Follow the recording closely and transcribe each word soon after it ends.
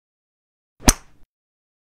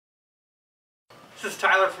This is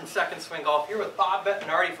Tyler from Second Swing Golf, here with Bob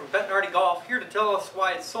Bettinardi from Bettinardi Golf, here to tell us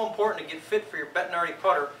why it's so important to get fit for your Bettinardi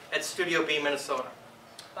putter at Studio B, Minnesota.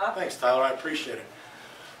 Bob? Thanks, Tyler. I appreciate it.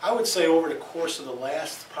 I would say over the course of the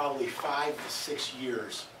last probably 5 to 6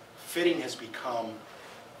 years, fitting has become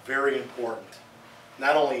very important.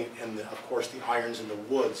 Not only in, of course, the irons and the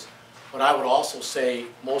woods, but I would also say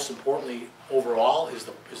most importantly overall is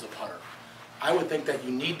the putter. I would think that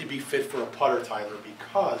you need to be fit for a putter, Tyler,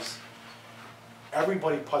 because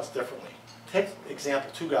everybody putts differently. Take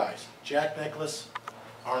example, 2 guys, Jack Nicklaus,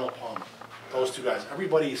 Arnold Palmer. Those 2 guys.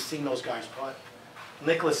 Everybody has seen those guys putt.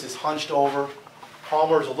 Nicklaus is hunched over.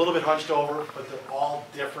 Palmer is a little bit hunched over, but they're all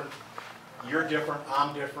different. You're different,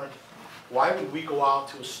 I'm different. Why would we go out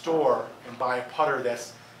to a store and buy a putter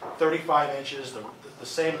that's 35 inches, the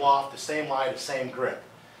same loft, the same lie, the same grip?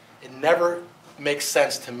 It never makes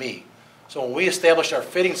sense to me. So when we established our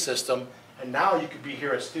fitting system, and now you could be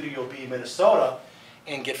here at Studio B, Minnesota,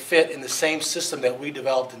 and get fit in the same system that we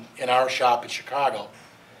developed in our shop in Chicago.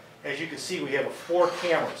 As you can see, we have 4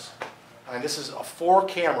 cameras. And this is 4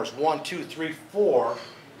 cameras, 1, 2, 3, 4,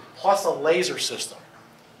 plus a laser system.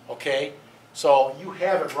 Okay? So you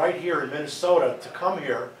have it right here in Minnesota to come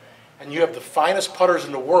here, and you have the finest putters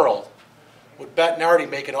in the world, with Bettinardi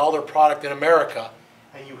making all their product in America,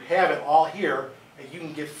 and you have it all here, and you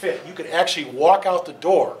can get fit. You can actually walk out the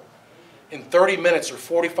door in 30 minutes or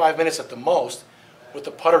 45 minutes at the most with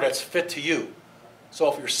a putter that's fit to you. So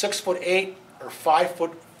if you're 6'8" or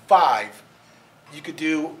 5'5", you could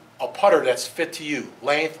do a putter that's fit to you.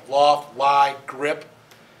 Length, loft, lie, grip,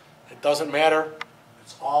 it doesn't matter.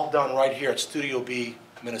 It's all done right here at Studio B,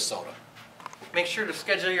 Minnesota. Make sure to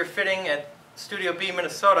schedule your fitting at Studio B,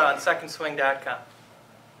 Minnesota on secondswing.com.